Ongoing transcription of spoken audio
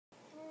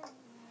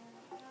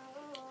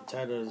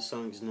title of the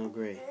song is No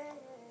Gray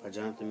by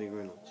Jonathan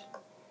McReynolds.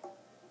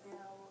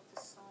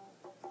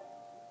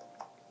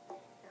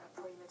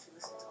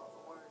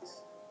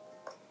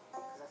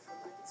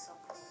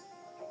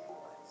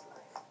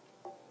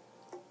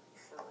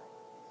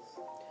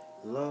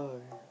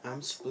 Lord,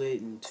 I'm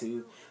split in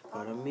two.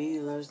 Part of me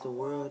loves the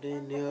world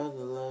and the other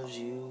loves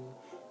you.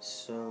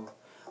 So,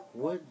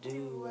 what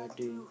do?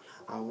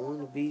 I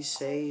wanna be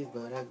saved,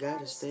 but I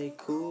gotta stay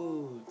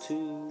cool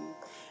too.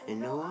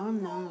 And no,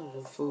 I'm not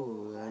a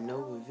fool. I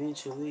know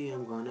eventually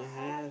I'm gonna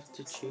have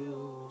to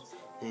choose.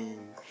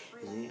 And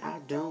I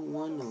don't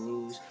wanna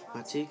lose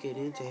my ticket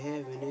into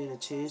heaven and a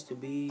chance to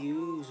be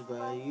used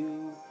by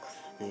you.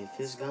 And if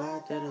it's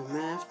God that I'm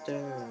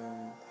after,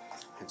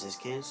 I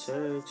just can't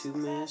serve two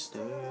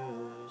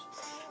masters.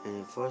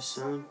 And if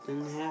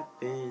something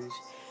happens,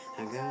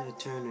 I gotta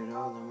turn it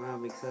all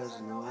around, because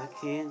no, I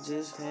can't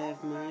just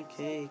have my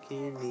cake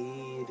and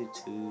eat it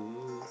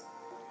too.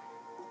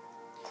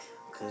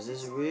 Cause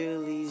it's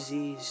real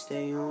easy to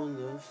stay on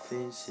the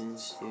fence and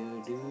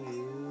still do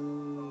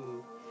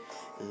you.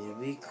 And it'd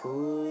be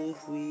cool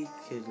if we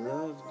could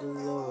love the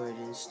Lord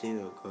and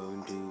still go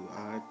and do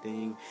our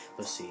thing.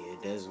 But see,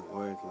 it doesn't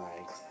work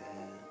like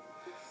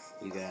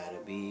that. You gotta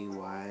be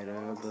white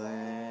or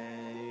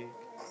black.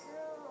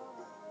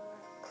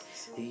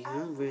 The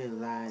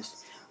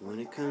unrealized, when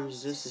it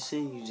comes just to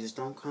sin, you just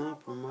don't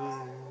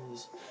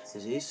compromise.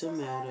 Cause it's a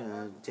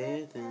matter of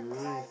death and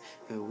life.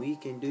 But we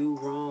can do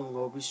wrong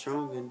or be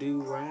strong and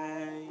do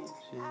right.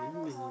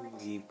 And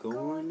keep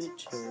going to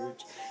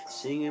church,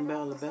 singing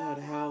about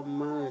how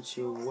much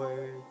you're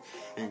worth.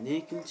 And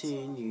then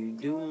continue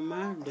doing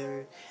my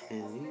dirt.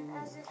 And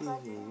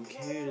even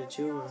care that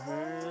you're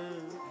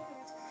hurt.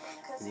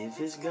 And if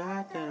it's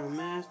God that I'm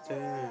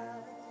after,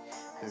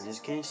 I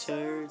just can't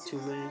serve two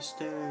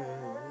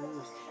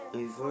masters.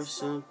 Before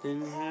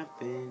something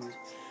happens,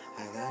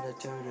 I gotta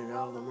turn it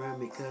all around,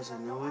 because I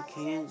know I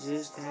can't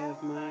just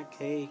have my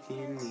cake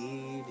and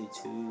eat it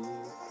too.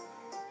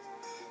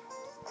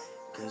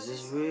 Cause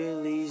it's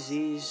real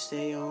easy to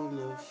stay on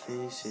the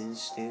fence and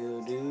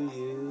still do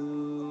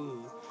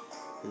you.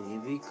 And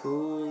it'd be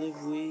cool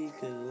if we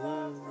could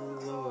love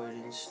the Lord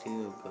and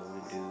still go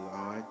and do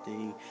our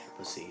thing.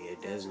 But see,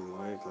 it doesn't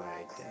work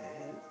like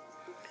that.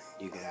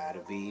 You gotta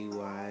be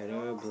white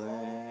or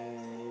black.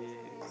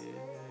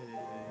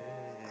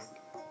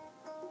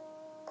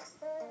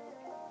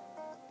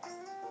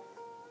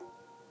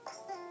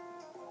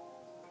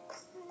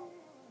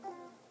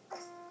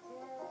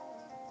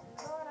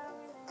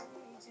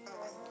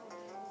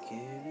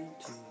 Get it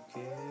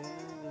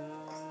together.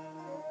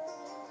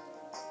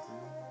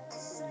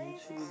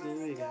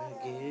 We gotta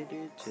get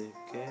it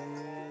together.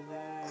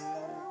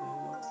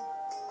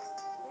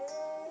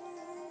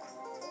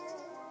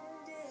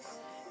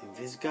 If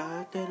it's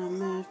God that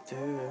I'm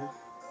after,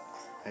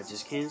 I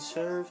just can't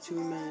serve two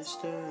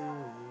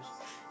masters.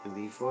 And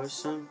before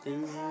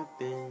something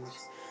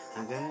happens,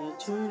 I gotta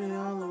turn it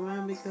all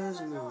around, because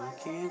no, I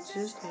can't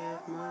just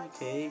have my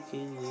cake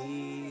and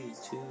eat it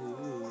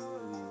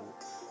too.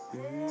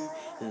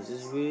 Cause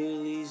it's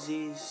real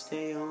easy to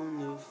stay on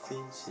the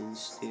fence and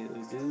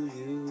still do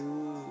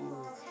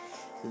you.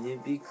 And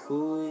it'd be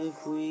cool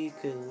if we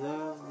could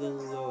love the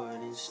Lord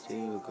and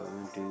still go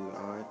and do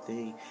our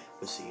thing.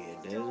 But see,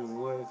 it doesn't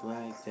work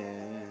like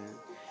that.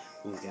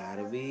 We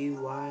gotta be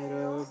white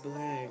or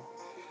black.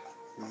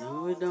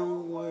 No, it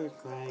don't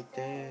work like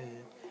that.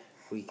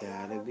 We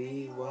gotta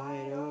be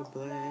white or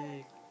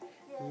black.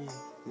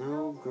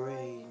 No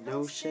gray,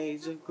 no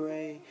shades of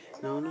gray.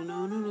 No, no,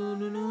 no, no, no,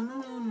 no, no,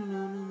 no, no, no,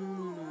 no,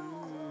 no, no.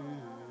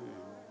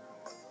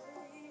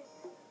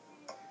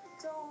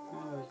 Don't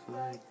work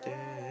like that.